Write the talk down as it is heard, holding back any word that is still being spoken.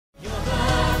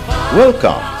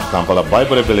Welcome to Kampala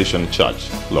Bible Revelation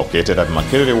Church, located at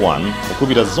Makerere 1,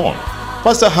 Mutukiriza Zone.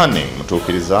 Pastor Hanning,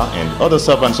 Mutukiriza, and other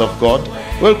servants of God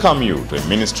welcome you to a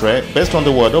ministry based on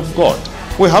the Word of God.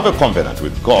 We have a covenant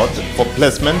with God for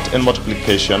placement and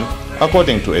multiplication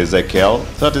according to Ezekiel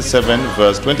 37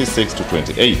 verse 26 to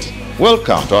 28.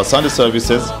 Welcome to our Sunday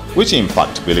services, which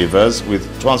impact believers with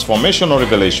transformational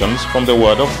revelations from the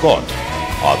Word of God.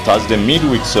 Our Thursday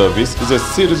midweek service is a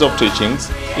series of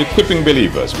teachings equipping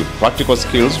believers with practical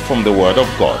skills from the Word of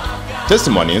God.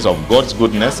 Testimonies of God's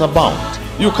goodness abound.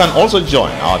 You can also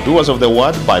join our Doers of the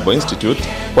Word Bible Institute,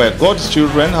 where God's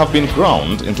children have been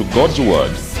ground into God's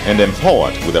Word and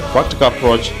empowered with a practical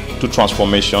approach to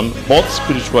transformation, both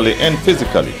spiritually and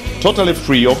physically, totally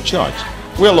free of charge.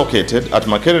 We are located at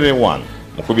Makerere 1,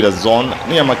 Mutukiriza Zone,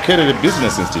 near Makerere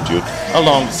Business Institute,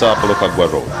 along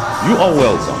Sapolokagwa Road. You are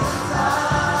welcome.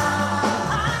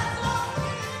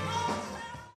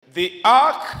 The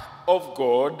Ark of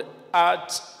God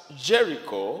at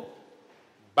Jericho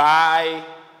by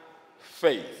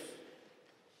faith.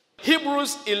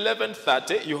 Hebrews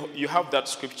 11:30, you have that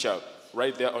scripture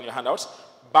right there on your handouts.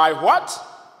 By what?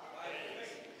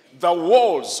 The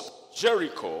walls of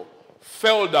Jericho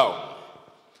fell down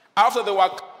after they were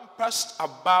compassed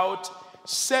about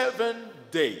 7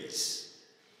 days.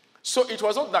 So it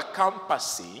was not the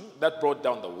compassing that brought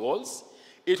down the walls.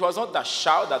 It was not the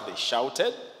shout that they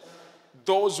shouted.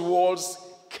 Those walls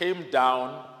came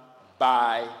down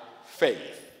by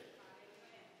faith.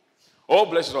 Oh,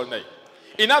 bless his holy name.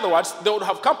 In other words, they would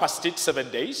have compassed it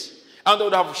 7 days, and they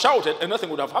would have shouted, and nothing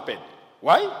would have happened.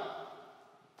 Why?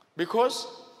 Because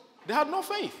they had no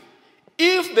faith.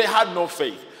 If they had no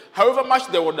faith, however much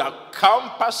they would have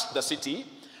compassed the city,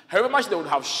 however much they would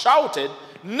have shouted,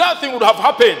 nothing would have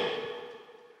happened.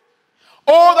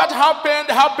 All that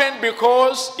happened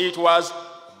because it was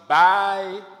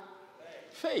by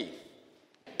faith.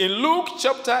 In Luke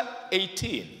chapter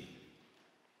 18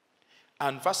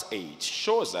 and verse 8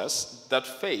 shows us that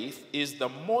faith is the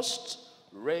most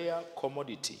rare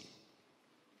commodity.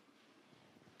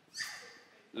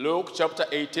 Luke chapter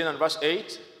 18 and verse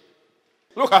 8.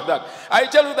 Look at that. I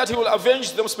tell you that he will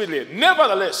avenge them speedily.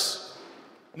 Nevertheless.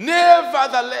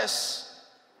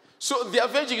 So the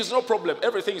avenging is no problem.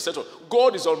 Everything is settled.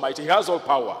 God is almighty. He has all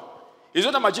power. He's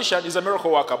not a magician. He's a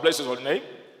miracle worker. Bless his holy name.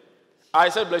 I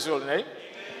said bless his holy name.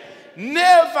 Amen.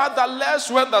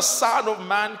 Nevertheless, when the Son of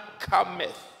Man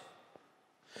cometh,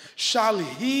 shall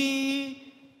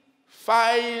he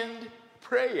find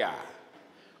prayer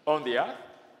on the earth?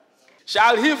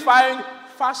 Shall he find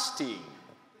fasting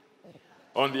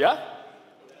on the earth?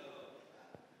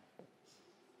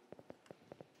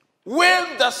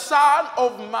 When the Son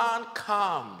of Man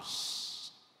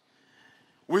comes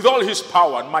with all his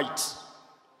power and might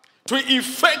to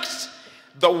effect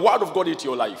the word of God into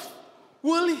your life,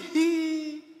 will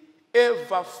he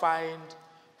ever find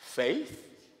faith?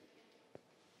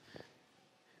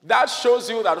 That shows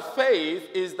you that faith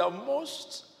is the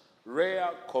most rare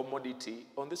commodity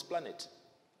on this planet.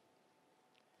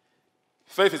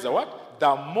 Faith is the what?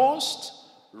 The most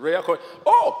rare commodity.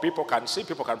 Oh, people can sing,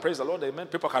 people can praise the Lord, amen.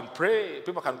 People can pray,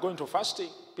 people can go into fasting,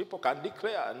 people can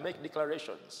declare and make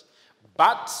declarations.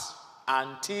 But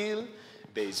until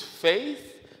there is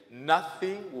faith,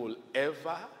 nothing will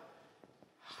ever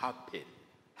happen.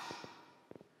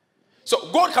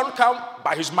 So God cannot come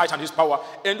by his might and his power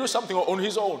and do something on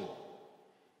his own.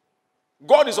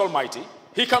 God is almighty.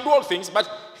 He can do all things, but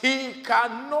he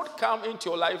cannot come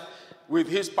into your life with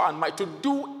his power and might to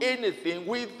do anything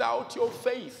without your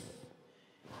faith.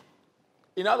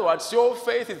 In other words, your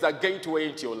faith is the gateway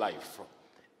into your life.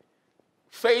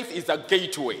 Faith is the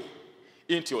gateway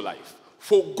into your life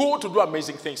for God to do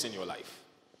amazing things in your life.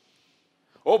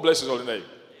 Oh, bless his holy name.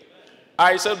 Amen.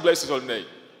 I said bless his holy name. Amen.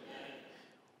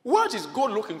 What is God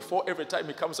looking for every time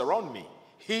he comes around me?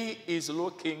 He is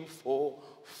looking for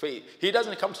faith. He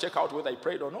doesn't come to check out whether I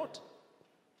prayed or not.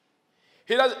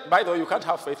 He does. By the way, you can't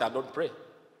have faith and don't pray.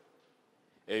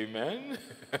 Amen.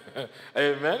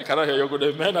 Amen. Can I hear your good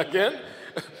amen again?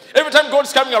 Every time God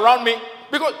is coming around me,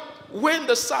 because when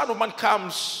the Son of Man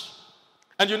comes,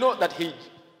 and you know that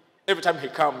every time he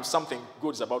comes, something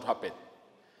good is about to happen.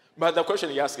 But the question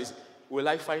he asks is, will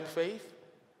I find faith?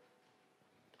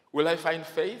 Will I find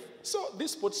faith? So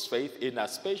this puts faith in a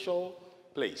special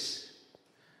place.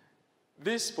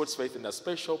 This puts faith in a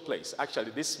special place.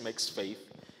 Actually, this makes faith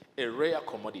a rare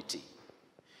commodity.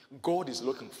 God is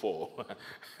looking for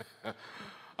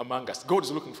among us. God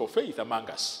is looking for faith among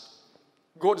us.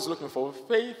 God is looking for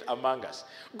faith among us.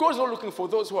 God is not looking for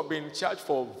those who have been in church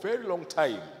for a very long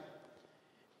time.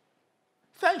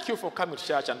 Thank you for coming to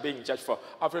church and being in church for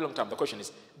a very long time. The question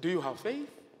is, do you have faith?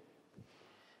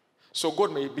 So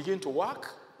God may begin to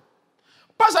work.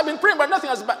 Pastor, I've been praying, but nothing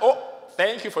has been. Oh,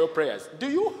 thank you for your prayers. Do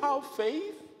you have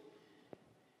faith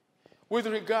with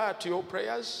regard to your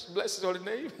prayers? Bless his holy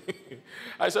name.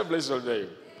 I said, bless his holy name.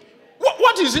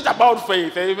 What is it about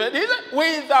faith? Amen.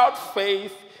 Without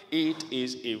faith, it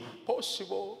is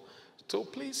impossible to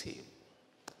please him.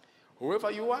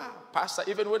 Whoever you are, Pastor,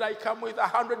 even when I come with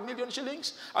 100 million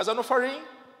shillings as an offering,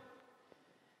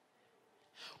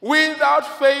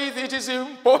 without faith, it is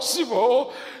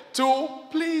impossible to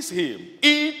please him.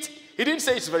 He didn't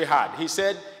say it's very hard. He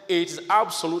said it is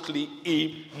absolutely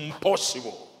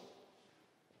impossible.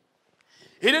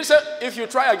 He didn't say if you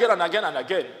try again and again and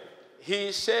again.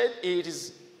 He said it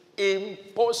is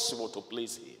impossible to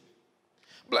please him.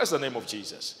 Bless the name of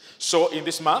Jesus. So in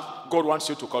this month, God wants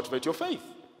you to cultivate your faith.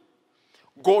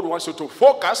 God wants you to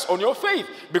focus on your faith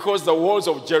because the walls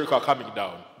of Jericho are coming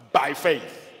down by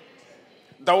faith.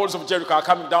 The walls of Jericho are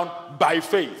coming down by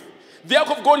faith. The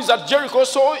ark of God is at Jericho,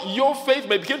 so your faith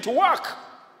may begin to work.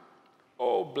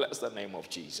 Oh, bless the name of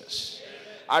Jesus.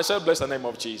 I said, bless the name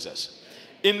of Jesus.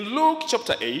 In Luke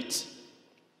chapter 8,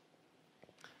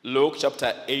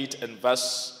 and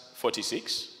verse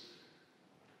 46,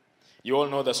 you all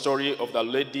know the story of the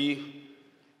lady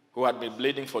who had been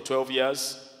bleeding for 12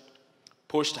 years,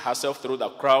 pushed herself through the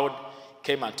crowd,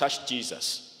 came and touched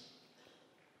Jesus.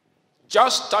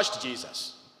 Just touched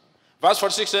Jesus. Verse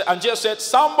 46 says, and Jesus said,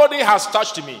 somebody has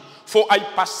touched me, for I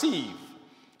perceive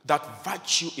that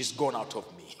virtue is gone out of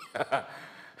me.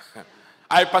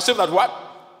 I perceive that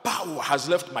what? Power has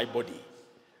left my body.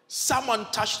 Someone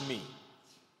touched me.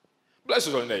 Bless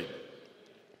his holy name.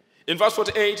 In verse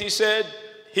 48,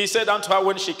 he said unto her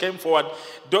when she came forward,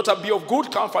 daughter, be of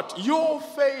good comfort. Your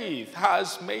faith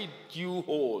has made you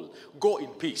whole. Go in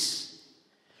peace.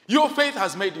 Your faith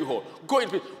has made you whole. Go in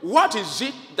peace. What is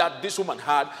it that this woman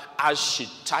had as she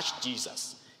touched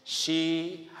Jesus?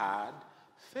 She had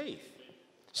faith.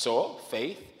 So,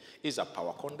 faith is a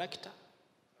power conductor.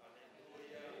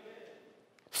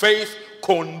 Faith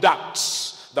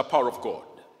conducts the power of God.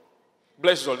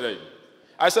 Bless his holy name.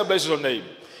 I said, bless his holy name.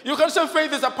 You can say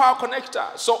faith is a power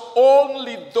connector. So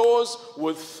only those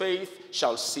with faith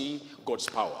shall see God's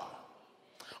power.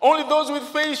 Only those with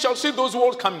faith shall see those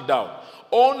walls coming down.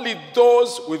 Only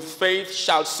those with faith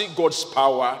shall see God's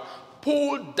power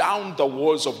pull down the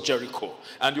walls of Jericho.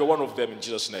 And you're one of them in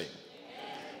Jesus' name.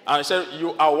 And I said,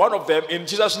 you are one of them in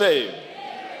Jesus' name.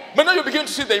 But now you begin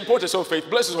to see the importance of faith.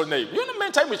 Bless his holy name. You know,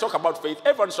 many times we talk about faith.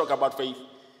 Everyone's talking about faith.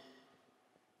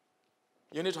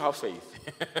 You need to have faith.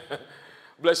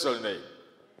 Bless his holy name.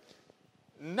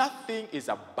 Nothing is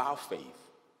above faith.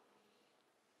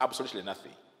 Absolutely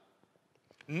nothing.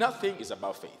 Nothing is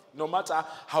above faith. No matter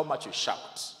how much you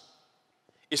shout.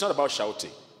 It's not about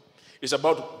shouting. It's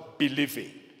about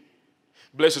believing.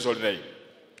 Bless his holy name.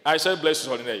 I said bless his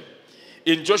holy name.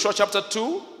 In Joshua chapter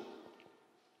 2.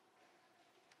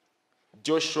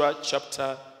 Joshua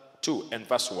chapter 2 and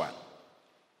verse 1.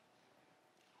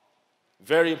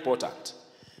 Very important.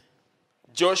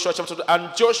 Joshua chapter 2.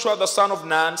 And Joshua the son of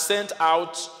Nun sent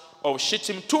out of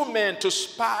Shittim 2 men to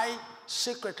spy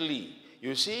secretly.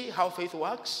 You see how faith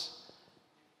works?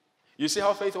 You see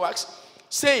how faith works?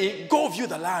 Saying, go view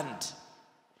the land,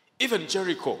 even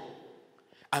Jericho.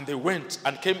 And they went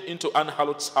and came into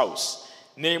Anhalot's house,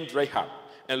 named Rahab,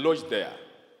 and lodged there.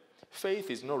 Faith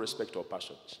is no respect of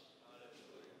persons.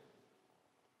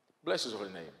 Bless his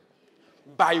holy name.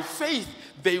 By faith,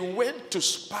 they went to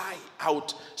spy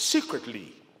out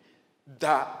secretly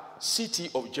the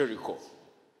city of Jericho.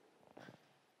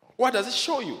 What does it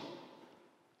show you?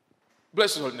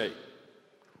 Bless his holy name.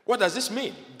 What does this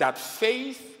mean? That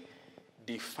faith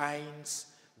defines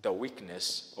the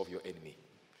weakness of your enemy.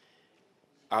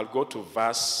 I'll go to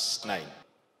verse 9.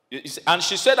 And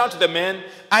she said unto the men,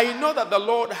 I know that the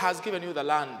Lord has given you the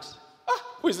land.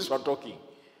 Who is this one talking?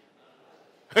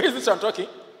 Who is this one talking?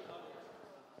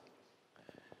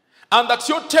 And that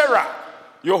your terror,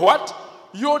 your what?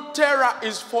 Your terror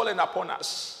is fallen upon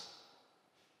us.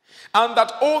 And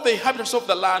that all the inhabitants of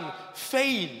the land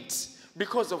faint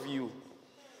because of you.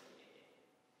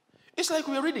 It's like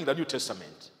we're reading the New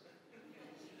Testament.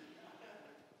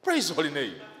 Praise the holy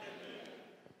name.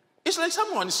 It's like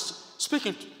someone is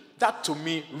speaking that to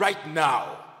me right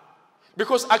now.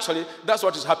 Because actually, that's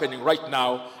what is happening right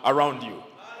now around you.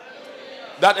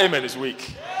 That amen is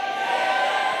weak.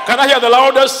 Can I hear the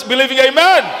loudest believing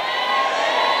amen?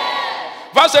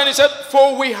 Verse 10, he said,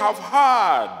 for we have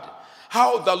heard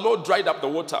how the Lord dried up the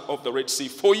water of the Red Sea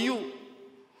for you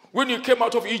when you came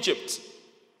out of Egypt.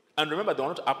 And remember, they were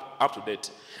not up to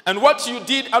date. And what you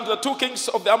did unto the 2 kings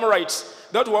of the Amorites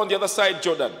that were on the other side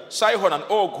Jordan, Sihon and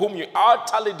Og, whom you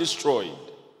utterly destroyed.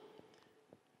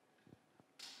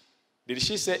 Did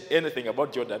she say anything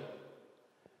about Jordan?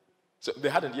 So they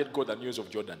hadn't yet got the news of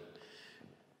Jordan.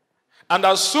 And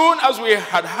as soon as we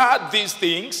had heard these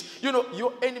things,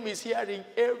 your enemy is hearing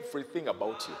everything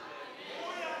about you.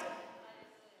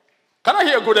 Can I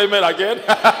hear a good amen again?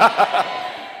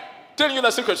 Telling you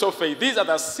the secrets of faith. These are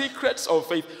the secrets of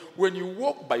faith. When you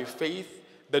walk by faith,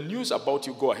 the news about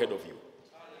you go ahead of you.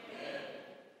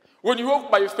 When you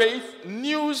walk by faith,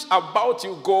 news about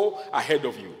you go ahead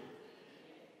of you.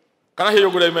 Can I hear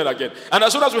a good amen again? And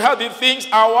as soon as we heard these things,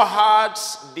 our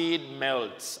hearts did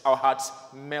melt. Our hearts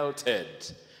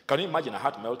melted. Can you imagine a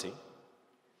heart melting?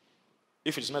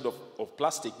 If it's made of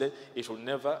plastic, then it will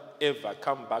never, ever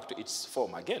come back to its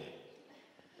form again.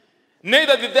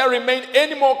 Neither did there remain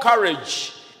any more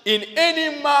courage in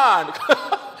any man.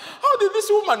 How did this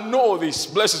woman know this?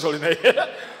 Bless his holy name.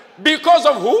 Because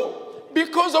of who?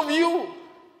 Because of you.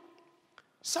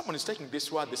 Someone is taking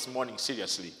this word this morning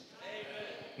seriously.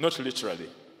 Amen. Not literally.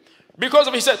 Because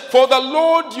of, he said, for the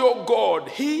Lord your God,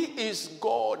 he is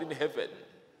God in heaven.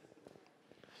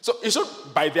 So it's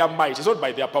not by their might, it's not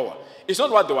by their power. It's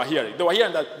not what they were hearing. They were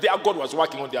hearing that their God was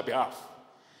working on their behalf.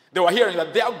 They were hearing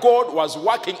that their God was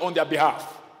working on their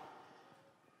behalf.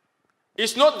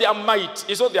 It's not their might,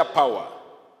 it's not their power.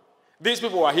 These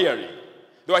people were hearing.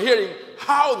 They were hearing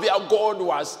how their God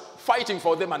was fighting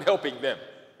for them and helping them.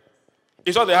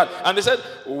 It's what they had. And they said,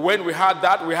 when we had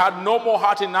that, we had no more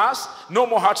heart in us, no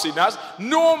more hearts in us.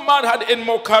 No man had any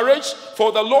more courage,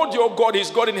 for the Lord your God is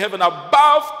God in heaven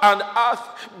above and earth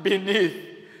beneath.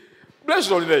 Bless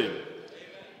your name. Amen.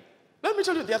 Let me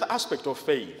tell you the other aspect of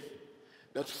faith.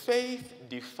 That faith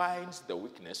defines the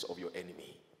weakness of your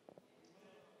enemy.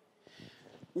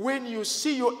 When you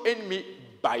see your enemy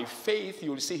by faith,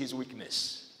 you'll see his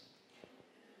weakness.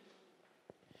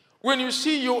 When you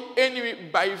see your enemy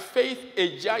by faith,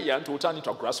 a giant will turn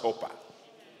into a grasshopper.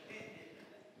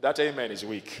 That amen is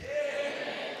weak.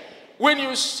 When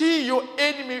you see your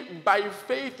enemy by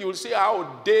faith, you'll see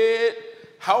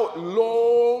how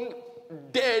long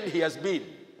dead he has been.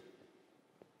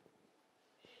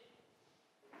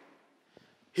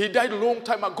 He died a long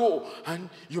time ago, and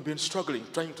you've been struggling,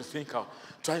 trying to think,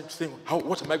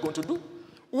 what am I going to do?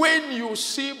 When you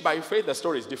see by faith, the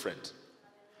story is different.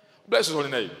 Bless his holy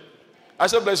name. I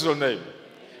said, bless his holy name.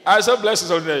 I said, bless his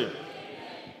holy name.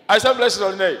 I said, bless his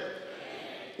holy name.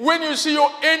 When you see your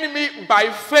enemy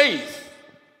by faith,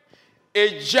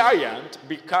 a giant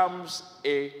becomes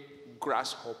a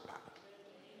grasshopper.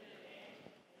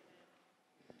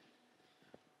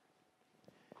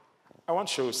 I want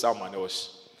to show you someone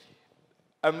else.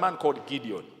 A man called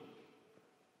Gideon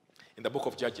in the book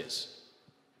of Judges.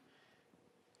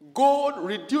 God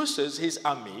reduces his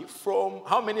army from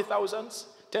how many thousands?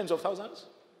 Tens of thousands?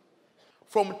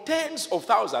 From tens of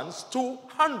thousands to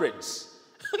hundreds.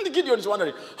 And Gideon is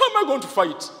wondering, how am I going to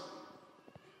fight?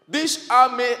 This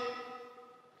army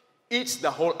eats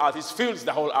the whole earth, it fills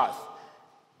the whole earth.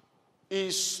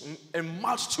 It's a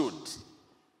multitude.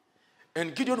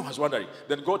 And Gideon was wondering.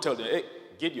 Then God told him, hey,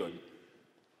 Gideon,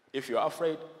 if you're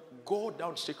afraid, go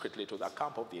down secretly to the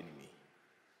camp of the enemy.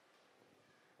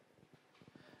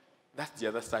 That's the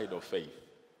other side of faith.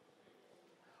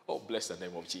 Oh, bless the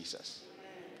name of Jesus.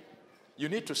 You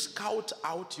need to scout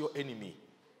out your enemy.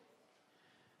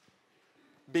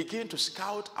 Begin to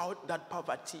scout out that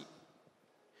poverty.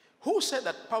 Who said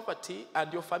that poverty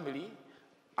and your family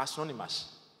are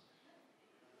synonymous?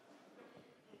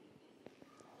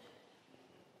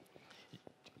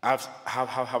 Have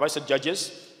I said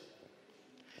Judges?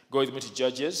 Go with me to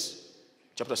Judges,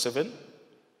 chapter 7.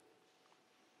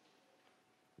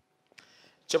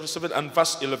 Chapter 7 and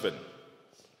verse 11.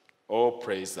 Oh,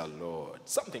 praise the Lord.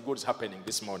 Something good is happening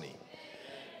this morning.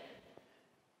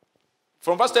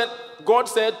 From verse 10, God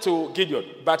said to Gideon,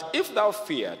 but if thou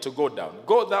fear to go down,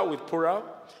 go thou with Purah,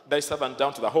 thy servant,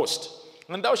 down to the host,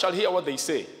 and thou shalt hear what they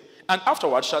say. And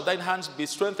afterward shall thine hands be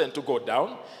strengthened to go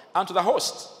down unto the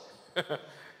host.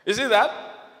 You see that?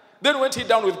 Then went he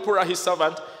down with Purah his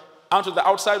servant unto the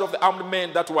outside of the armed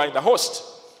men that were in the host.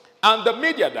 And the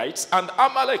Midianites and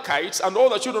Amalekites and all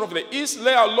the children of the east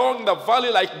lay along the valley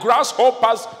like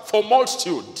grasshoppers for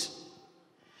multitude.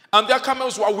 And their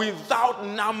camels were without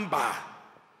number,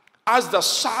 as the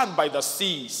sand by the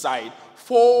seaside,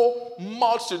 for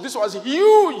multitude. This was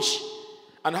huge.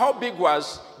 And how big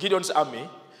was Gideon's army?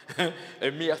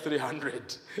 A mere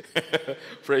 300.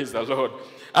 Praise the Lord.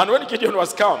 And when Gideon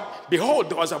was come, behold,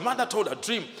 there was a man that told a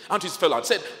dream unto his fellow and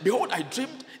said, behold, I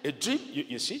dreamed a dream.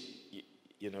 You see?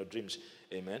 You know, dreams.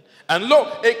 Amen. And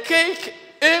lo,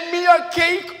 a mere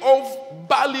cake of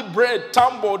barley bread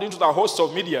tumbled into the host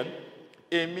of Midian.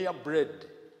 A mere bread.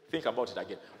 Think about it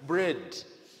again. Bread.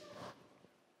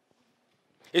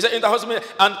 He said, in the house of Midian,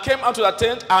 and came unto the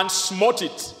tent and smote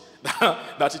it,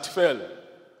 that it fell.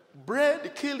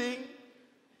 Bread killing,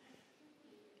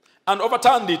 and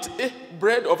overturned it.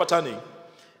 Bread overturning.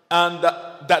 And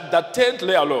the tent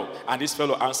lay along. And this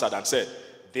fellow answered and said,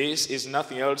 this is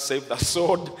nothing else save the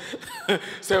sword,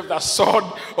 save the sword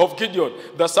of Gideon,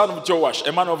 the son of Joash,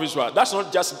 a man of Israel. That's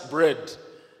not just bread.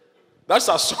 That's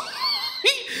a sword.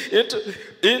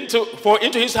 For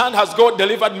into his hand has God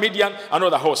delivered Midian and all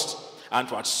the host. And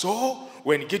what so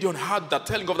when Gideon heard the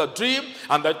telling of the dream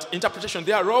and the interpretation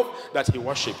thereof, that he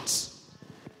worshipped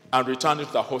and returned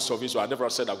into the host of Israel. And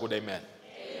everyone said a good amen.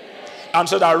 And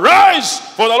said, arise,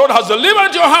 for the Lord has delivered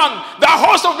into your hand the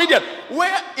host of Midian.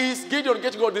 Where is Gideon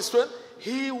getting all this strength?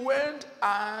 He went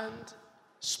and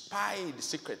spied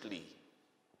secretly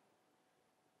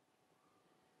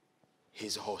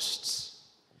his hosts,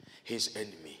 his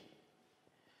enemy.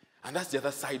 And that's the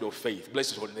other side of faith.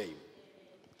 Bless his holy name.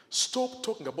 Stop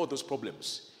talking about those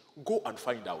problems. Go and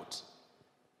find out.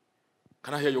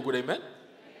 Can I hear your good amen?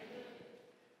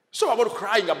 Stop about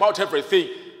crying about everything.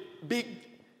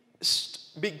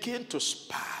 Begin to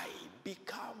spy.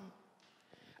 Become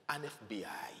an FBI.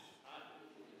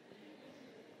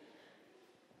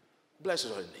 Bless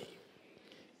his holy name.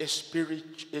 A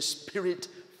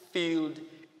spirit-filled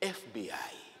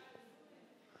FBI.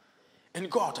 And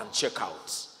go out and check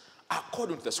out,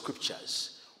 according to the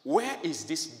scriptures, where is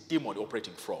this demon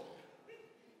operating from?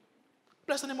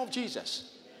 Bless the name of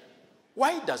Jesus.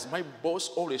 Why does my boss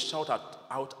always shout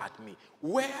out at me?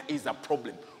 Where is the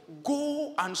problem?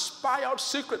 Go and spy out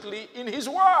secretly in his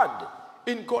word,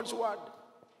 in God's word.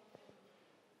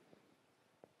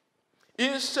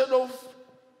 Instead of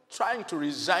trying to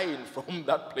resign from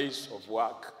that place of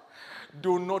work,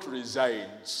 do not resign.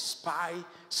 Spy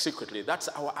secretly. That's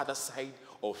our other side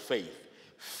of faith.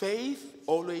 Faith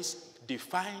always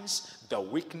defines the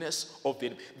weakness of the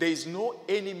enemy. There is no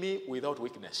enemy without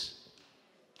weakness.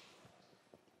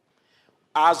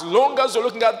 As long as you're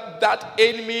looking at that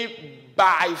enemy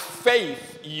by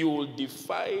faith, you will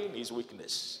define his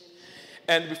weakness.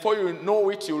 And before you know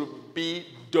it, you'll be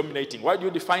dominating. Why do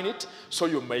you define it? So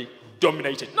you may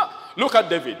dominate it. Now, look at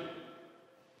David.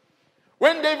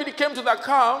 When David came to the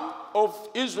camp of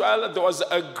Israel, there was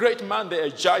a great man there, a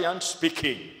giant,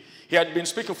 speaking. He had been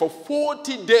speaking for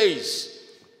 40 days,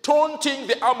 taunting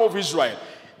the arm of Israel.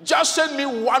 Just send me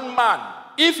one man.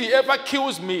 If he ever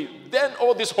kills me, then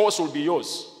all this horse will be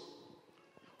yours.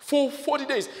 For 40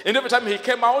 days. And every time he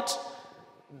came out,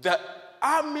 the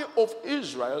army of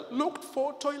Israel looked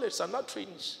for toilets and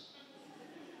latrines.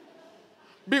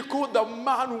 Because the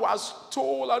man was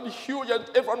tall and huge, and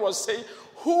everyone was saying,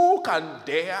 who can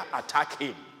dare attack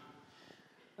him?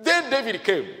 Then David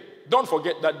came. Don't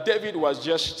forget that David was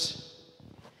just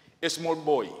a small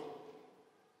boy.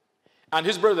 And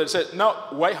his brother said, now,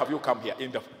 why have you come here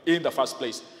in the first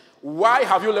place? Why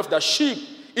have you left the sheep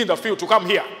in the field to come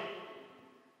here?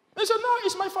 They said, no,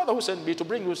 it's my father who sent me to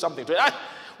bring you something.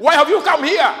 Why have you come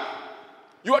here?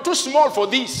 You are too small for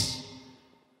this.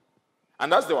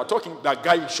 And as they were talking, the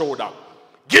guy showed up.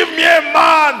 Give me a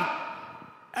man.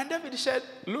 And David said,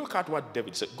 look at what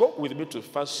David said. Go with me to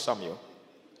 1 Samuel.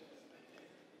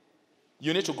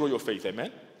 You need to grow your faith,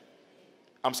 amen?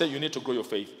 I'm saying you need to grow your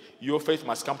faith. Your faith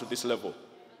must come to this level.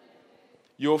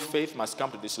 Your faith must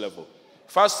come to this level.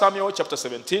 1 Samuel chapter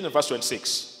 17 and verse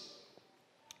 26.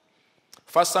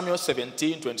 1 Samuel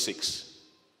 17, 26.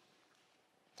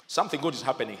 Something good is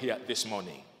happening here this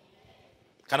morning.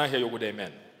 Can I hear your good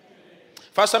amen?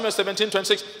 1 Samuel 17,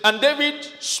 26. And David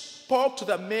spoke to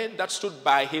the men that stood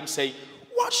by him, saying,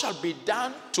 what shall be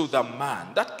done to the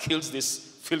man that kills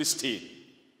this Philistine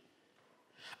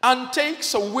and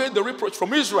takes away the reproach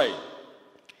from Israel?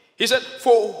 He said,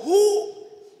 for who,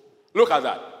 look at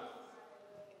that,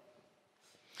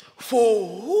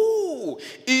 for who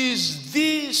is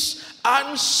this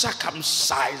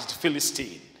uncircumcised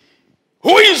Philistine?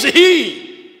 Who is he?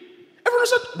 Everyone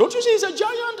said, don't you see he's a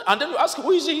giant? And then you ask,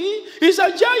 who is he? He's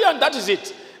a giant, that is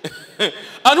it.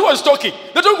 And who was talking?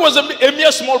 The talk was a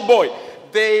mere small boy.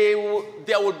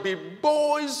 There would be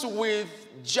boys with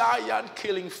giant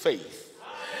killing faith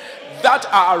that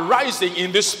are arising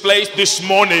in this place this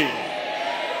morning.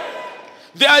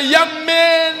 There are young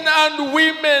men and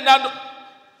women and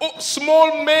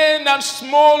small men and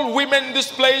small women in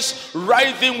this place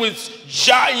rising with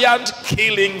giant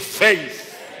killing faith.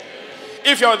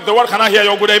 If you're the word, can I hear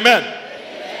your good amen?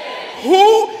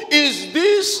 Who is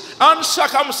this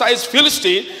uncircumcised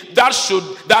Philistine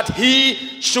that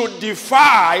he should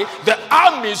defy the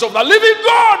armies of the living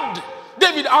God?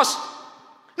 David asked.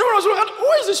 No one was looking.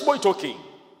 Who is this boy talking?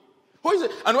 Who is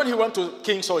it? And when he went to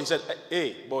King Saul, he said,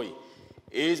 hey, boy,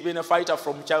 He's been a fighter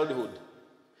from childhood.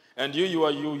 And you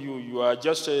are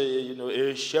just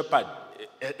a shepherd,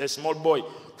 a small boy.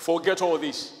 Forget all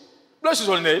this. Bless his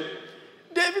holy name.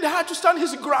 David had to stand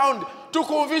his ground to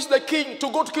convince the king to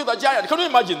go to kill the giant. Can you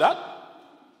imagine that?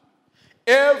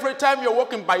 Every time you're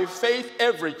walking by faith,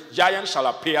 every giant shall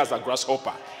appear as a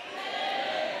grasshopper.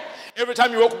 Every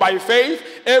time you walk by faith,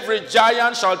 every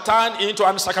giant shall turn into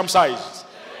uncircumcised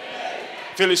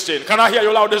Philistine. Can I hear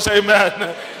you loud and say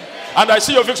amen? And I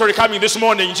see your victory coming this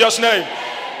morning in Jesus' name.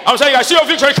 I'm saying I see your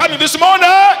victory coming this morning.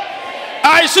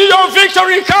 I see your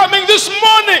victory coming this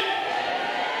morning.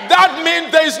 That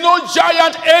means there is no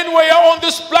giant anywhere on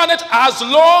this planet as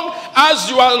long as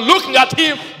you are looking at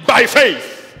him by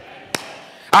faith.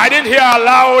 I didn't hear a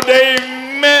loud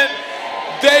amen.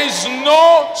 There is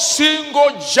no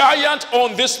single giant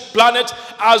on this planet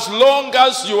as long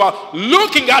as you are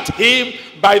looking at him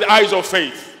by the eyes of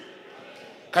faith.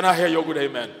 Can I hear your good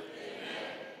amen?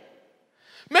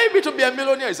 Maybe to be a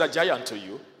millionaire is a giant to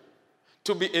you.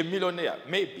 To be a millionaire,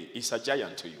 maybe, is a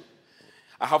giant to you.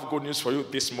 I have good news for you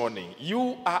this morning.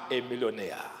 You are a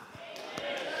millionaire.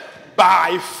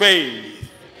 By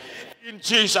faith. In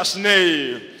Jesus'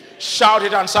 name. Shout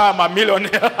it and say, I'm a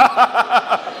millionaire.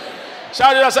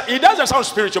 Shout it and say, it doesn't sound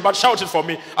spiritual, but shout it for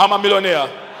me. I'm a millionaire.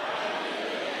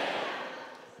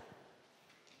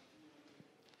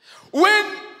 When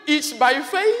it's by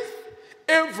faith,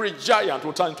 every giant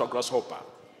will turn into a grasshopper.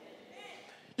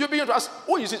 You begin to ask,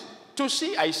 who is it? To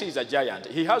see, I see is a giant.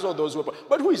 He has all those weapons.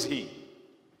 But who is he?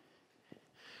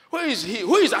 Who is he?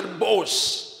 Who is that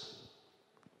boss?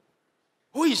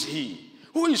 Who is he?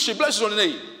 Who is she? Bless his own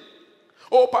name.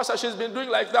 Oh, Pastor, she's been doing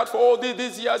like that for all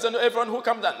these years, and everyone who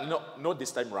comes down. No, not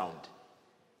this time round.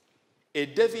 A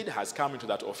David has come into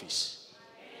that office.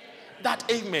 That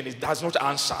amen does not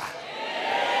answer.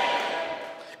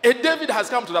 A David has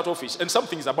come to that office, and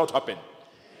something is about to happen.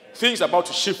 Things are about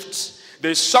to shift.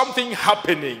 There's something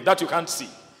happening that you can't see.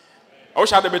 I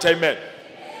wish I had a better amen.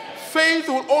 Faith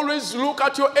will always look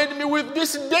at your enemy with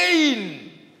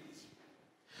disdain.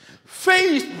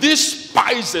 Faith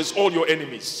despises all your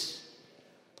enemies.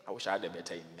 I wish I had a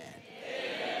better amen.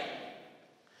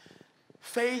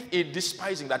 Faith is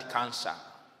despising that cancer.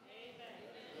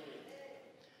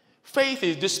 Faith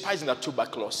is despising that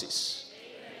tuberculosis.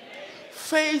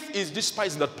 Faith is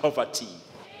despising that poverty.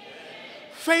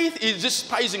 Faith is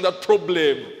despising that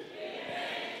problem.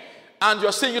 And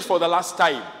you're saying it for the last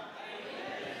time.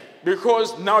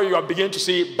 Because now you are beginning to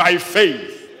see by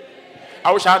faith.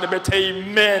 I wish I had a better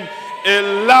amen.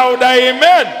 A louder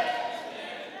amen.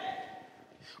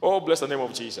 Oh, bless the name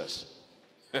of Jesus.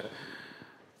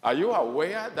 Are you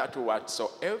aware that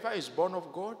whatsoever is born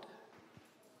of God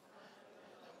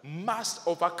must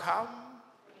overcome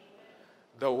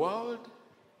the world?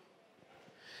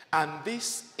 And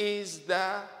this is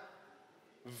the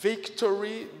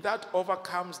victory that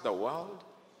overcomes the world,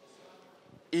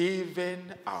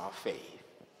 even our faith.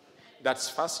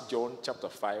 That's 1 John chapter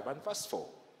 5 and verse 4.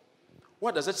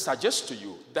 What does it suggest to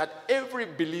you? That every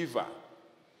believer,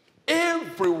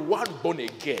 everyone born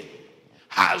again,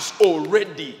 has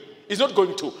already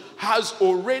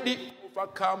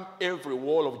overcome every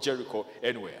wall of Jericho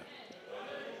anywhere.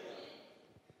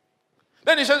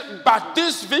 Then he says, but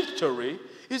this victory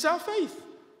is our faith.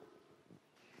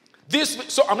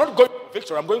 So I'm not going for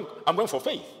victory, I'm going for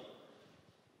faith.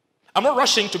 I'm not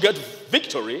rushing to get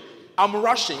victory, I'm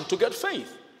rushing to get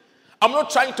faith. I'm not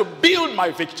trying to build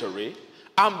my victory,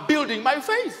 I'm building my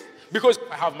faith. Because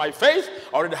if I have my faith,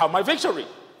 I already have my victory.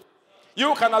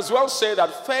 You can as well say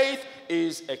that faith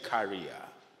is a carrier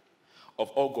of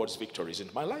all God's victories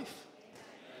into my life.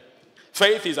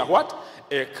 Faith is a what?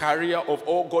 A carrier of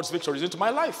all God's victories into my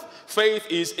life. Faith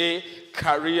is a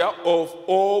carrier of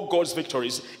all God's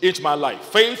victories into my life.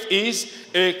 Faith is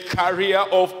a carrier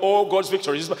of all God's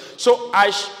victories. So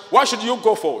what should you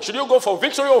go for? Should you go for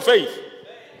victory or faith?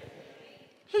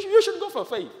 You should go for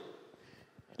faith.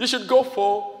 You should go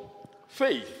for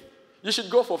faith. You should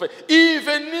go for faith.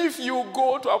 Even if you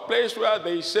go to a place where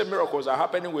they say miracles are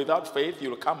happening without faith,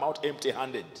 you'll come out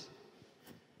empty-handed.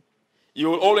 You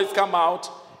will always come out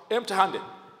empty-handed.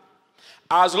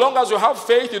 As long as you have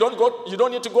faith, you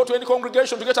don't need to go to any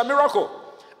congregation to get a miracle.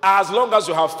 As long as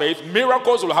you have faith,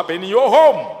 miracles will happen in your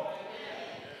home.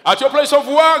 At your place of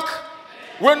work,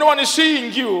 when no one is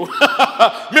seeing you,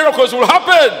 miracles will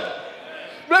happen.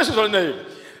 Bless his holy name.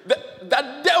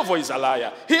 The devil is a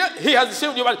liar. He has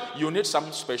deceived you, but you need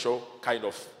some special kind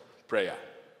of prayer.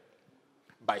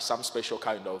 By some special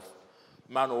kind of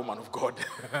man or woman of God.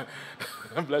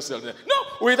 Bless your name.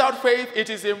 No, without faith, it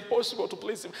is impossible to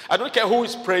please him. I don't care who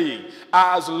is praying.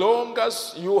 As long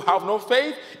as you have no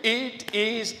faith, it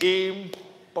is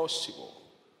impossible.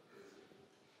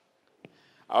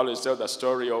 I always tell the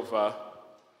story of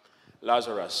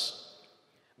Lazarus,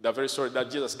 the very story that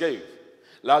Jesus gave.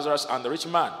 Lazarus and the rich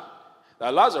man.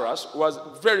 Now, Lazarus was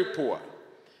very poor,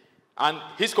 and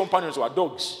his companions were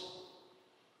dogs.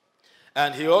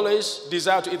 And he always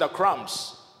desired to eat the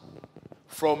crumbs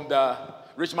from the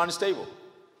rich man's table.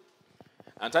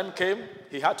 And time came,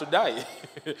 he had to die.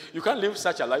 You can't live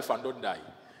such a life and don't die.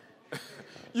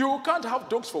 You can't have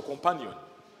dogs for companion.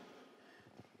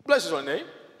 Bless his own name.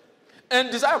 And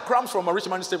desire crumbs from a rich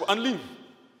man's table and live.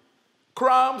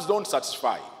 Crumbs don't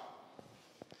satisfy.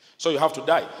 So you have to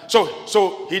die.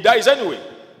 So he dies anyway.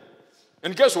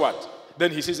 And guess what?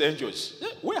 Then he sees angels.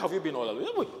 Where have you been all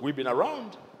along? We've been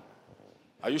around.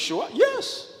 Are you sure?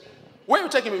 Yes. Where are you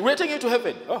taking me? We're taking you to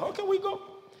heaven. Oh, okay, we go.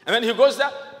 And then he goes there.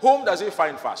 Whom does he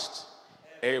find first?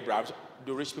 Abraham.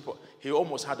 Do rich people? He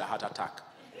almost had a heart attack.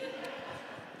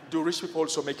 Do rich people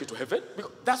also make it to heaven?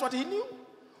 Because that's what he knew.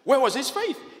 Where was his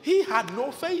faith? He had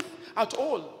no faith at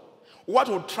all. What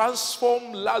would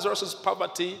transform Lazarus'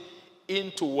 poverty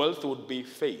into wealth would be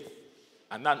faith.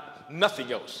 And then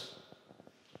nothing else.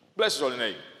 Bless his holy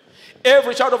name.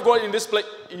 Every child of God in this place,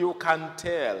 you can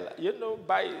tell,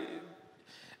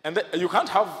 and you can't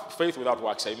have faith without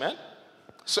works, amen?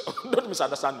 So don't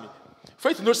misunderstand me.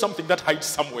 Faith is not something that hides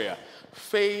somewhere.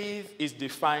 Faith is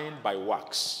defined by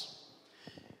works.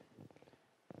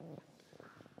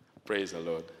 Praise the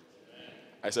Lord.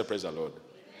 I said praise the Lord.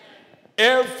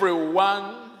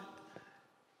 Everyone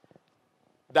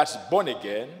that's born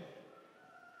again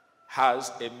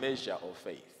has a measure of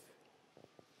faith.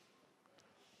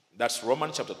 That's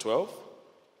Romans chapter 12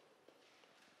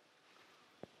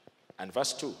 and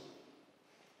verse 2.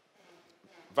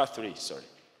 Verse 3, sorry.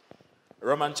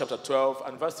 Romans chapter 12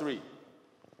 and verse 3.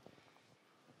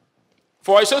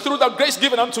 For I say through the grace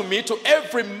given unto me, to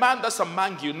every man that's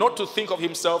among you, not to think of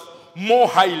himself more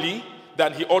highly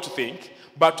than he ought to think,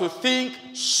 but to think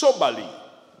soberly.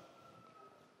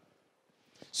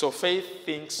 So faith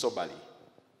thinks soberly.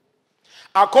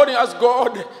 According as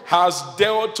God has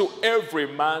dealt to every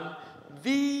man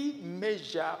the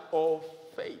measure of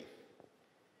faith.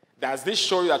 Does this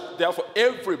show you that therefore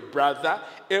every brother,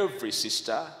 every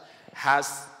sister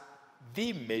has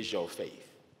the measure of faith?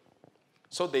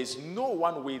 So there is no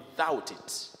one without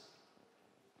it.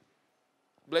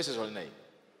 Bless his holy name.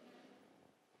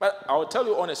 But I'll tell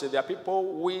you honestly, there are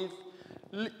people with,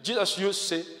 Jesus used to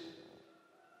say,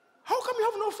 how come you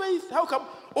have no faith? How come,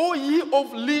 O ye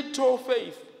of little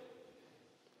faith?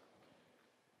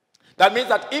 That means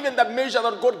that even the measure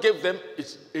that God gave them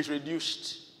is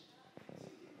reduced.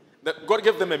 That God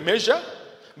gave them a measure,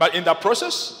 but in the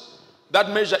process, that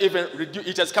measure even reduced.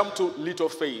 It has come to little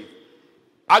faith.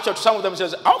 Actually, some of them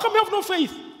says, how come you have no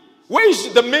faith? Where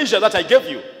is the measure that I gave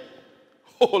you?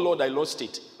 Oh Lord, I lost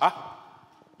it.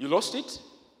 You lost it?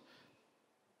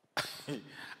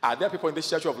 Are there people in this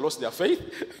church who have lost their faith?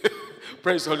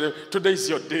 Praise the Lord. Today is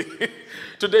your day.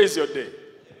 Today is your day.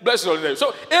 Bless the Lord.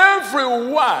 So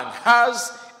everyone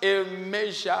has a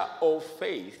measure of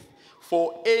faith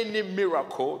for any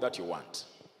miracle that you want.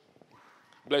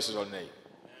 Bless his holy name.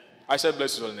 I said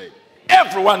bless his holy name.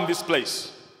 Everyone in this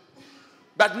place.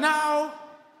 But now,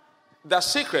 the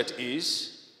secret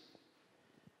is,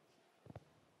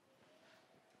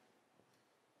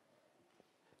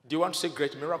 do you want to see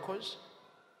great miracles?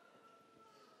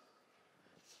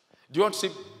 Do you want to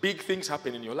see big things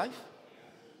happen in your life?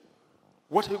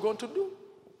 What are you going to do?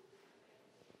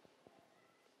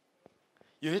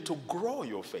 You need to grow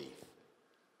your faith.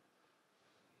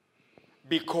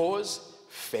 Because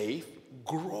faith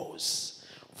grows.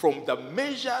 From the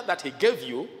measure that he gave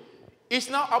you, it's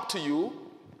now up to you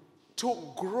to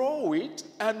grow it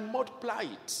and multiply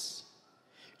it.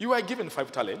 You are given 5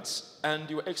 talents and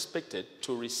you are expected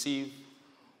to receive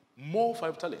more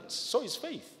 5 talents. So is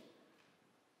faith.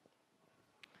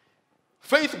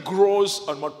 Faith grows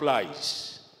and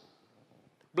multiplies.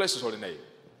 Bless his holy name.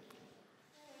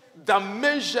 The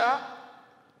measure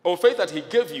of faith that he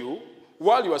gave you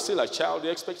while you are still a child, he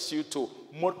expects you to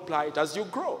multiply it as you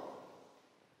grow.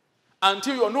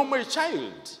 Until you are no more a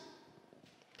child.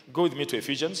 Go with me to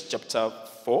Ephesians chapter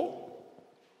 4.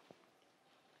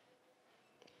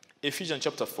 Ephesians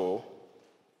chapter 4.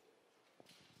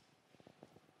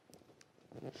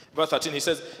 Verse 13, he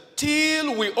says,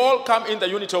 till we all come in the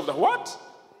unity of the what?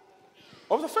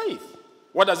 Of the faith.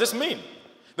 What does this mean?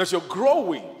 That you're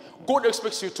growing. God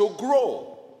expects you to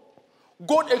grow.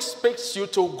 God expects you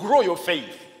to grow your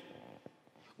faith.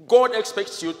 God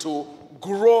expects you to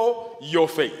grow your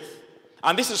faith.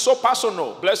 And this is so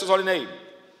personal. Bless his holy name.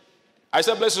 I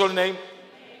said bless his holy name.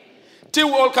 Till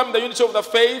we all come in the unity of the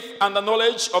faith and the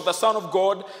knowledge of the Son of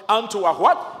God unto a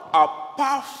what? A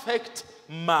perfect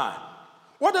man.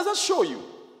 What does that show you?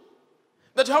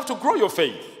 That you have to grow your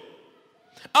faith.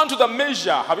 Unto the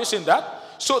measure, have you seen that?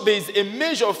 So there is a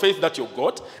measure of faith that you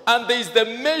got, and there is the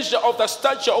measure of the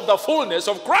stature of the fullness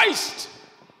of Christ.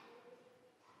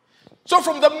 So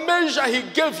from the measure he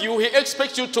gave you, he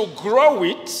expects you to grow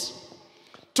it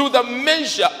to the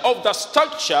measure of the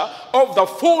stature of the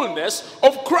fullness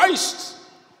of Christ.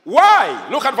 Why?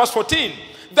 Look at verse 14.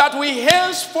 That we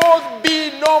henceforth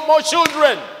be no more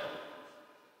children.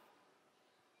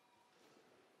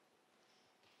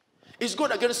 Is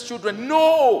God against children?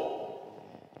 No.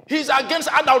 He's against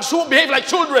adults who behave like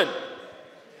children.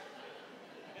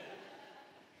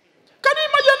 Can you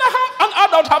imagine an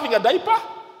adult having a diaper?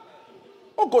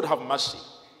 Oh, God have mercy.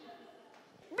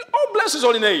 Oh, bless his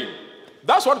holy name.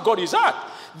 That's what God is at.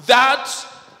 That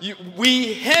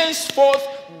we henceforth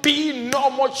be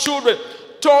no more children,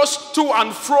 tossed to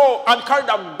and fro and carried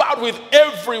about with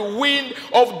every wind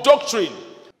of doctrine.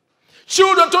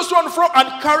 Children tossed to and fro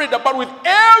and carried about with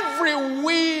every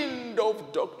wind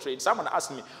of doctrine. Someone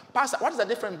asked me, Pastor, what is the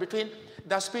difference between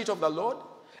the Spirit of the Lord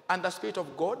and the Spirit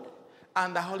of God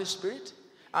and the Holy Spirit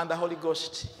and the Holy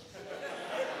Ghost?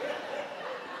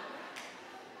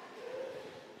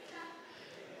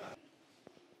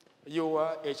 You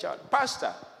are a child.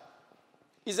 Pastor,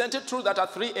 isn't it true that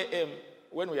at 3 a.m.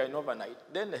 when we are in overnight,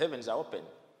 then the heavens are open?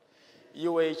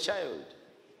 You were a child.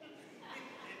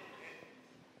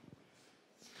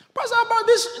 Pastor, about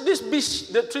this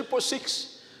beast, the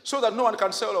 666, so that no one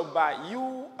can sell or buy.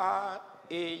 You are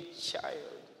a child,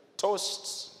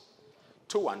 tossed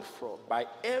to and fro by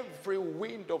every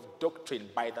wind of doctrine,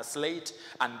 by the sleight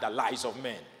and the lies of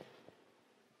men.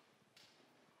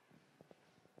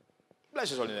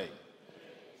 Bless his holy name.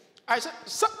 I said,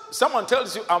 someone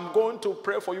tells you, I'm going to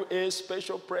pray for you a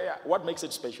special prayer. What makes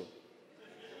it special?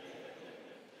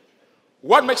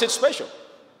 What makes it special?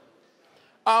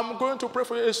 I'm going to pray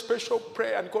for you a special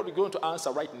prayer and God is going to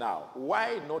answer right now.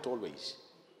 Why not always?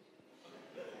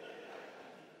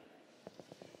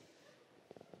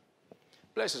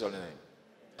 Bless his holy name.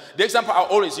 The example I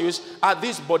always use are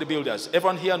these bodybuilders.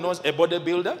 Everyone here knows a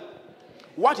bodybuilder?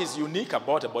 What is unique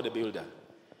about a bodybuilder?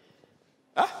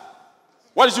 Huh?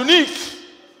 What is unique?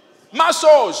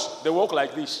 Muscles. They walk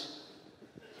like this.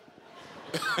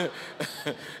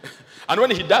 And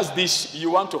when he does this,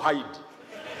 you want to hide.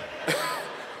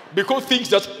 Because things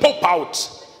just pop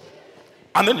out.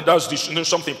 And then he does this, and then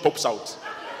something pops out.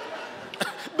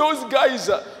 Those guys,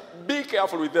 be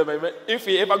careful with them. Amen. If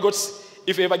he ever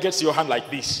gets your hand like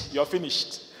this, you're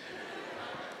finished.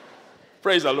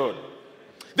 Praise the Lord.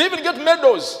 They even get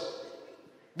medals.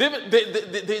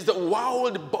 There's the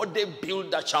world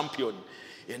bodybuilder champion.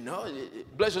 You know,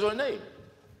 bless his own name.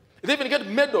 They even get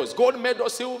medals, gold medal,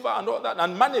 silver, and all that,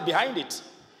 and money behind it.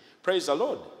 Praise the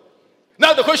Lord.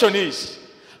 Now the question is,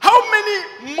 how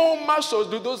many more muscles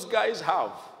do those guys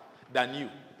have than you?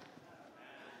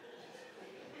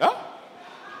 Huh?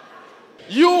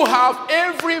 You have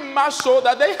every muscle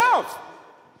that they have.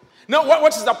 Now,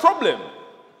 what is the problem?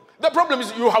 The problem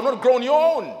is you have not grown your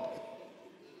own.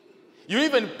 You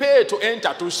even pay to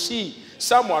enter to see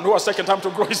someone who has taken time to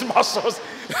grow his muscles.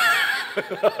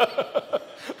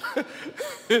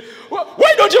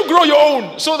 Why don't you grow your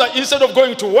own? So that instead of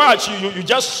going to watch, you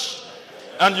just,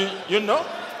 and you know.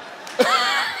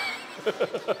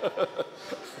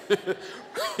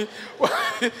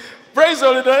 Praise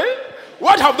the Lord.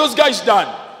 What have those guys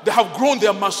done? They have grown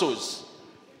their muscles.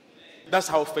 That's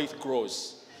how faith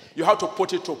grows. You have to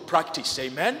put it to practice.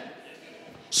 Amen.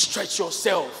 Stretch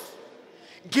yourself.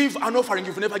 Give an offering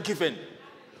you've never given.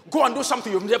 Go and do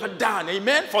something you've never done.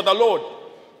 Amen. For the Lord.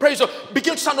 Praise the Lord.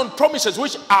 Begin to stand on promises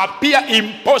which appear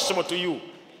impossible to you.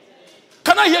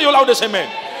 Can I hear your loudest amen?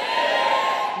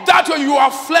 That way you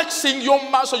are flexing your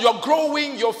muscle. You are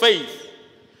growing your faith.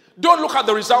 Don't look at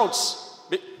the results.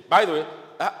 By the way,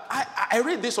 I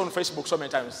read this on Facebook so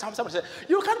many times. Somebody said,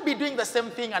 you can't be doing the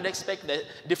same thing and expect the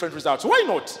different results. Why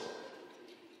not?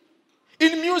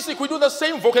 In music, we do the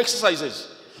same vocal exercises,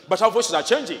 but our voices are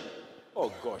changing.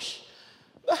 Oh gosh.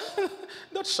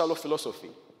 That's shallow philosophy.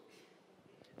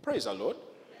 Praise the Lord.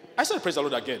 I said praise the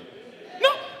Lord again.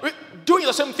 No, we're doing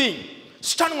the same thing.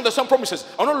 Standing on the same promises.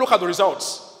 I will not look at the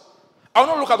results. I will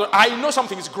not look at I know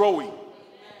something is growing.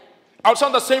 I'll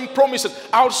stand on the same promises.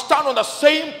 I'll stand on the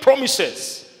same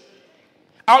promises.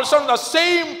 I'll stand on the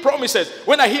same promises.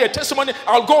 When I hear a testimony,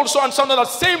 I'll go also and stand on the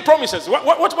same promises.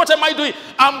 What am I doing?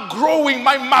 I'm growing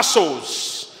my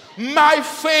muscles. My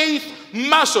faith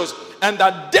muscles. And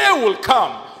that day will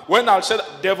come when I'll say,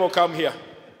 devil, come here.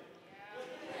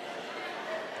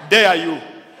 There are you.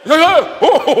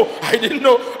 Oh, I didn't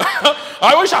know.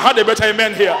 I wish I had a better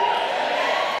amen here.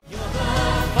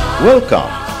 Welcome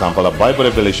to Kampala Bible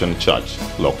Revelation Church,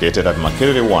 located at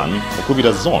Mutukiriza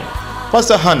 8.08.2018 Zone.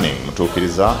 Pastor Hanning,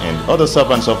 Mutukiriza, and other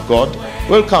servants of God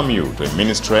welcome you to a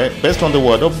ministry based on the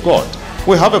Word of God.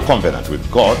 We have a covenant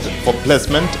with God for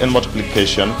placement and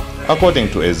multiplication according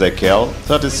to Ezekiel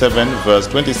 37 verse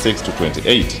 26 to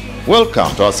 28.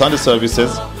 Welcome to our Sunday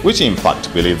services, which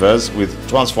impact believers with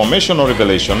transformational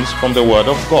revelations from the Word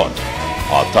of God.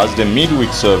 Our Thursday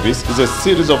midweek service is a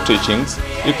series of teachings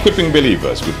equipping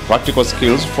believers with practical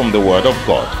skills from the Word of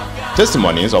God.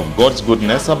 Testimonies of God's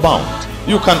goodness abound.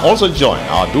 You can also join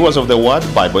our Doers of the Word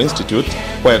Bible Institute,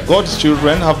 where God's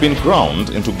children have been ground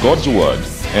into God's Word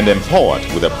and empowered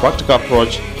with a practical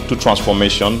approach to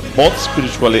transformation, both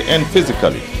spiritually and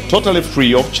physically, totally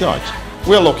free of charge.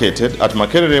 We are located at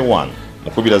Mutukiriza 1,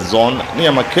 Mutukiriza Zone,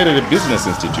 near Mutukiriza Business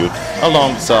Institute,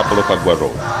 along Sapalokagwa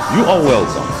Road. You are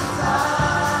welcome.